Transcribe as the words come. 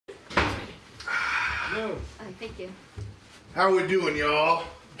No. Oh, thank you. How we doing, y'all?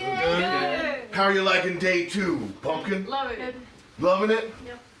 Good. How are you liking day 2, Pumpkin? Love it. Loving it?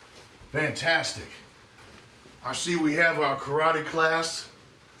 Yep. Fantastic. I see we have our karate class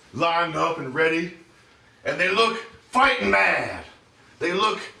lined up and ready, and they look fighting mad. They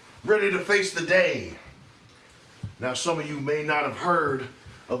look ready to face the day. Now, some of you may not have heard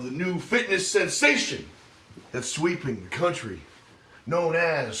of the new fitness sensation that's sweeping the country, known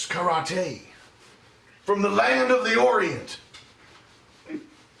as karate, from the land of the Orient.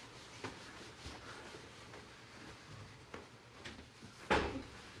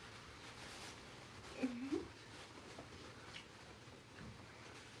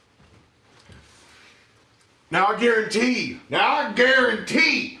 Now I guarantee,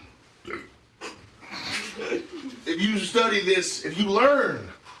 if you study this, if you learn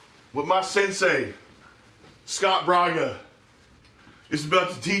what my sensei, Scott Braga, is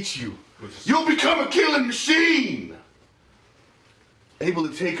about to teach you, you'll become a killing machine, able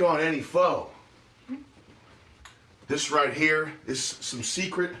to take on any foe. This right here is some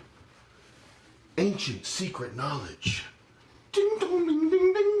secret, ancient secret knowledge. Ding dong ding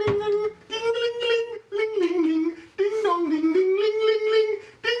ding ding ding ding ding ding ling ling ling ding dong ding ding ling ling ling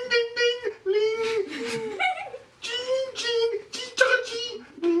ding ding ding ling ching ching chee cha chee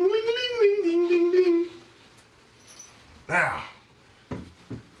ding ling ling ling ding ding ding. Now,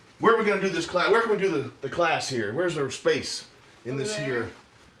 where are we gonna do this class? Where can we do the class here? Where's our space in this here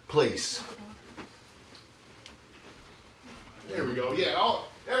place? There we go. Yeah,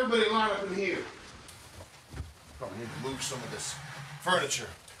 everybody line up in here. Probably need to move some of this furniture.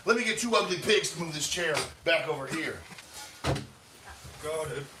 Let me get 2 ugly pigs to move this chair back over here.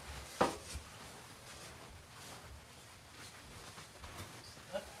 Got it.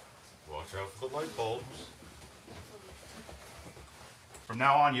 Watch out for the light bulbs. From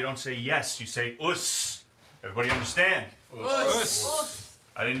now on, you don't say yes, you say us. Everybody understand? Us.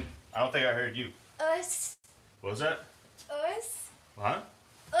 I don't think I heard you. Us. What was that? Us. Huh?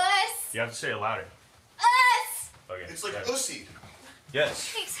 Us. You have to say it louder. Us. Okay. It's like yeah. ussy.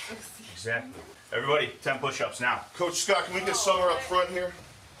 Yes. Exactly. Everybody, 10 push-ups now. Coach Scott, can we get Summer up front here?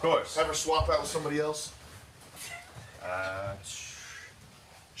 Of course. Have her swap out with somebody else.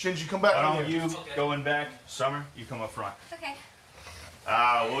 Shinji, come back Why in don't here. you go in back? Summer, you come up front. Okay.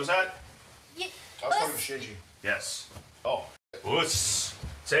 What was that? I was talking to Shinji. Yes. Oh. Us.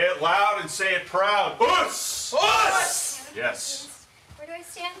 Say it loud and say it proud. Us. Us. Yes. Where do I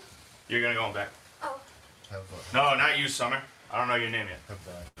stand? You're gonna go in back. Oh. Have fun. No, not you, Summer. I don't know your name yet. Have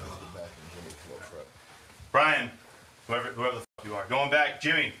back. Have back and Jimmy come up front. Brian, whoever the f you are, going back.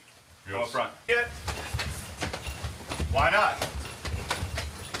 Jimmy, go up front. Get. Why not?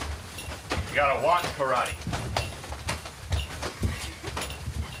 You gotta want karate.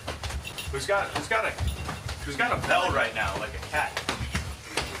 Who's got a bell right now, like a cat?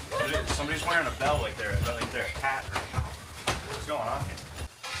 Somebody's wearing a bell like they're a cat. What's going on here?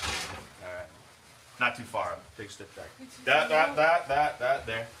 All right, not too far up. Take a step back. That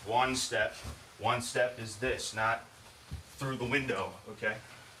there. One step. One step is this, not through the window. Okay.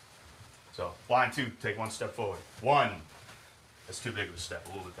 So line 2, take 1 step forward. 1. That's too big of a step. A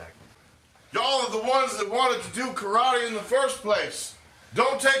little bit back. Y'all are the ones that wanted to do karate in the first place.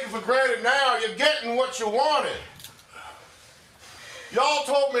 Don't take it for granted now. You're getting what you wanted. Y'all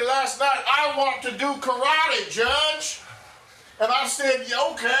told me last night, I want to do karate, Judge. And I said, yeah,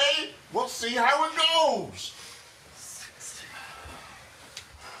 okay, we'll see how it goes.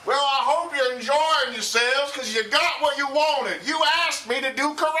 Well, I hope you're enjoying yourselves because you got what you wanted. You asked me to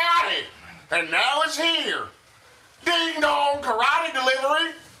do karate, and now it's here. Ding dong, karate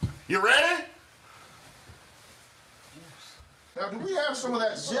delivery. You ready? Now, do we have some of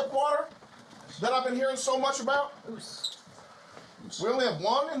that zip water that I've been hearing so much about? We only have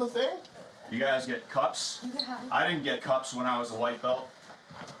 1 in the thing? You guys get cups? I didn't get cups when I was a white belt.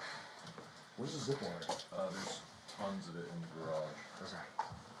 Where's the zip water? There's tons of it in the garage. There's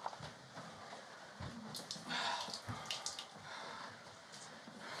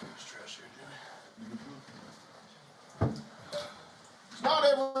trash here, Jimmy. It's not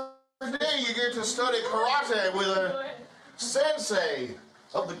every day you get to study karate with a sensei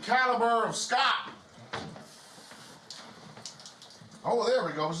of the caliber of Scott. Oh, there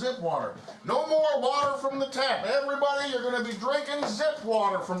we go, zip water. No more water from the tap. Everybody, you're going to be drinking zip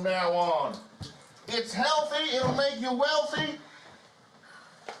water from now on. It's healthy, it'll make you wealthy.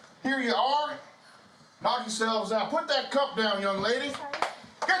 Here you are. Knock yourselves out. Put that cup down, young lady.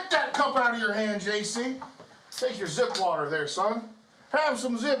 Get that cup out of your hand, JC. Take your zip water there, son. Have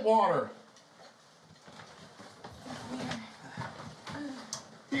some zip water.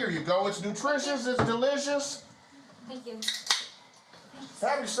 Here Here you go. It's nutritious. It's delicious. Thank you.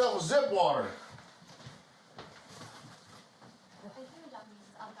 Have yourself a zip water.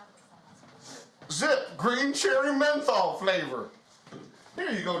 Zip green cherry menthol flavor.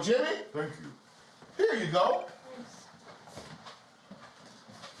 Here you go, Jimmy. Thank you. Here you go.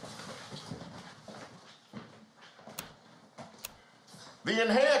 The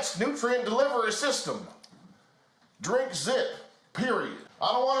enhanced nutrient delivery system. Drink Zip, period.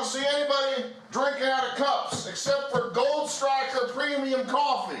 I don't want to see anybody drinking out of cups except for Goldstriker premium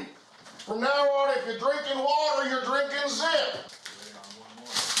coffee. From now on, if you're drinking water, you're drinking Zip.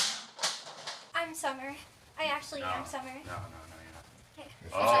 I'm Summer. I actually am Summer. No, you're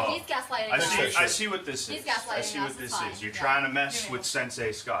not. Oh. He's gaslighting I us. see what this is. He's gaslighting I see us, what this it's fine. is. You're Yeah. trying to mess with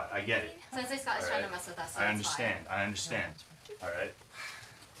Sensei Scott. I get it. Sensei Scott is All trying right. to mess with us. So I it's understand. I understand. All right.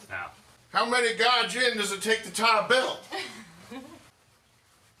 Now, How many gajin does it take to tie a belt?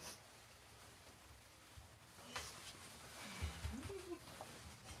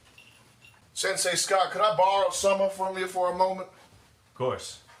 Sensei Scott, could I borrow Summer from you for a moment? of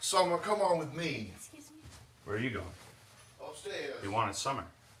course. Summer, come on with me. Excuse me. Where are you going? Upstairs. You wanted Summer.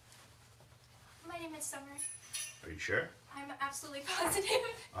 My name is Summer. Are you sure? I'm absolutely positive.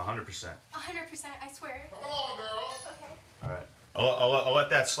 100%. 100%, I swear. Come on, girl. Okay. All right. I'll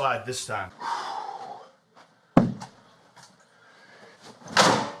let that slide this time.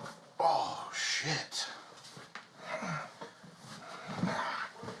 Oh, shit.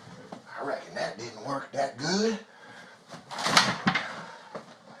 I reckon that didn't work that good.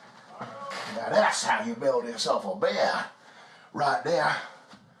 Now that's how you build yourself a bed. Right there.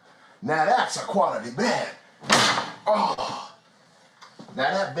 Now that's a quality bed. Oh.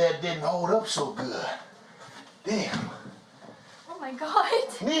 Now that bed didn't hold up so good. Damn. Oh my god.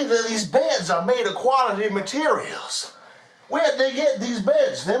 Neither of these beds are made of quality materials. Where'd they get these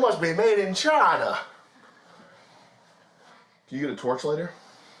beds? They must be made in China. Can you get a torch later?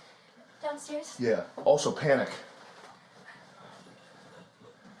 Downstairs? Yeah. Also panic.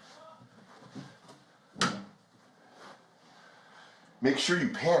 Make sure you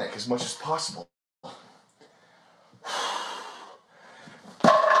panic as much as possible.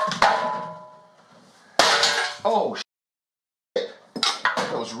 Oh, shit.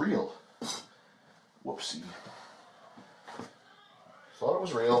 That was real. Whoopsie. Thought it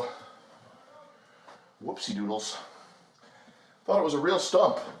was real. Whoopsie doodles. Thought it was a real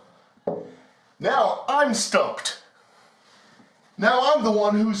stump. Now I'm stumped. Now I'm the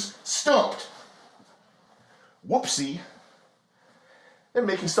one who's stumped. Whoopsie. They're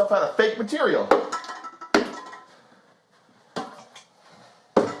making stuff out of fake material.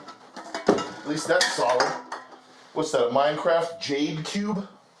 At least that's solid. What's that, a Minecraft jade cube?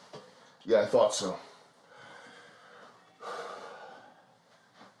 Yeah, I thought so.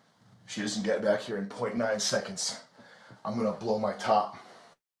 If she doesn't get back here in 0.9 seconds, I'm gonna blow my top.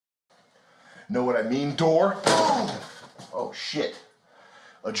 Know what I mean, door? Boom! Oh, shit.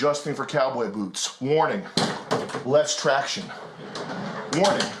 Adjusting for cowboy boots. Warning, less traction.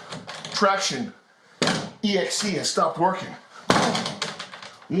 Warning, traction EXE has stopped working.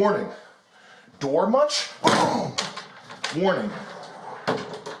 Warning, door much? Boom! Warning.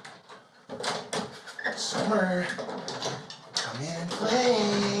 Summer, come in and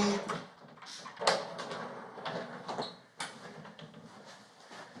play.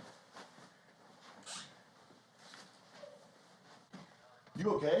 You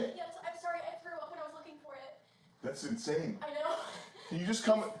okay? Yes, I'm sorry. I threw up when I was looking for it. That's insane. I know. Can you just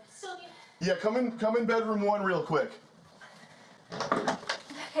come? Still need... Yeah, come in bedroom 1 real quick.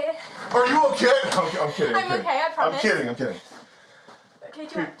 Okay. Are you okay? I'm kidding. I'm okay, I promise. I'm kidding. Okay, do you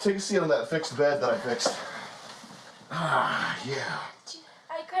Here, want... take a seat on that fixed bed that I fixed. Ah, yeah.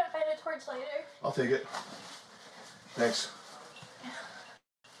 I couldn't find a torch later. I'll take it. Thanks.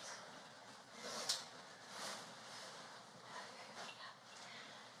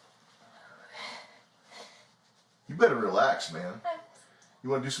 You better relax, man. You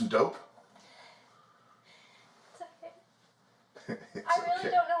want to do some dope? It's okay. It's I really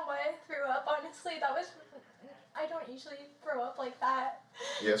okay. don't know why I threw up. Honestly, that was... I don't usually throw up like that.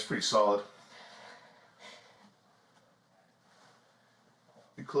 Yeah, it's pretty solid.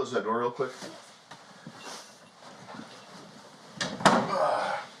 You close that door real quick.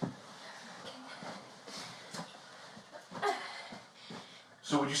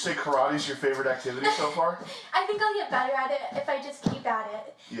 So would you say karate's your favorite activity so far? I think I'll get better at it if I just keep at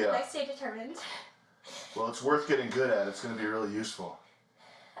it. Yeah. And I stay determined. Well, it's worth getting good at. It's going to be really useful.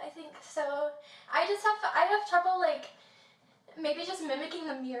 I think so. I have trouble, like, maybe just mimicking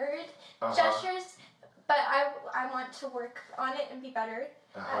the mirrored gestures, but I want to work on it and be better.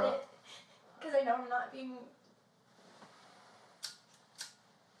 at it. Because I know I'm not being...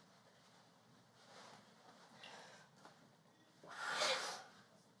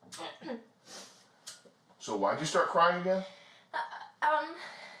 So why'd you start crying again?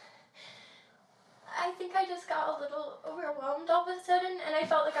 I think I just got a little overwhelmed all of a sudden, and I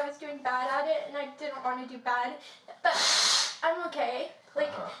felt like I was doing bad at it, and I didn't want to do bad, but I'm okay.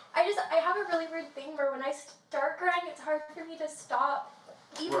 Like, I have a really weird thing where when I start crying, it's hard for me to stop,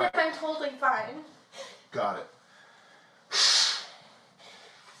 even if I'm totally fine. Got it.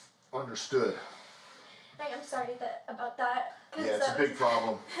 Understood. I am sorry about that. Yeah, it's a big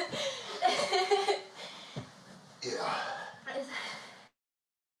problem. Yeah.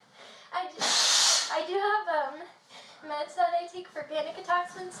 I do have meds that I take for panic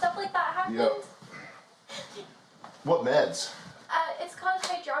attacks when stuff like that happens. Yep. What meds? It's called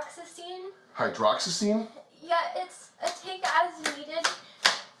hydroxycine. Hydroxycine? Yeah, it's a take as needed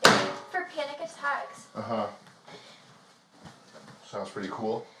for panic attacks. Sounds pretty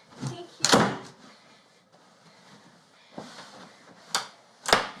cool. Thank you.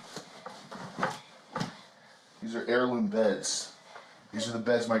 These are heirloom beds. These are the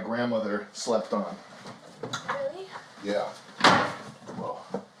beds my grandmother slept on. Really? Yeah. Well,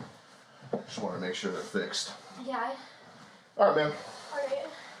 just want to make sure they're fixed. Yeah. Alright, man. Alright.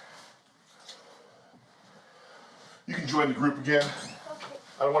 You can join the group again. Okay.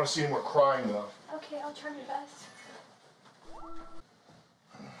 I don't want to see any more crying, though. Okay, I'll try my best.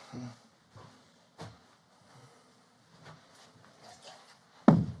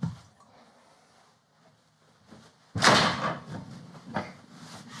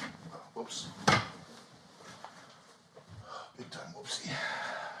 Whoops.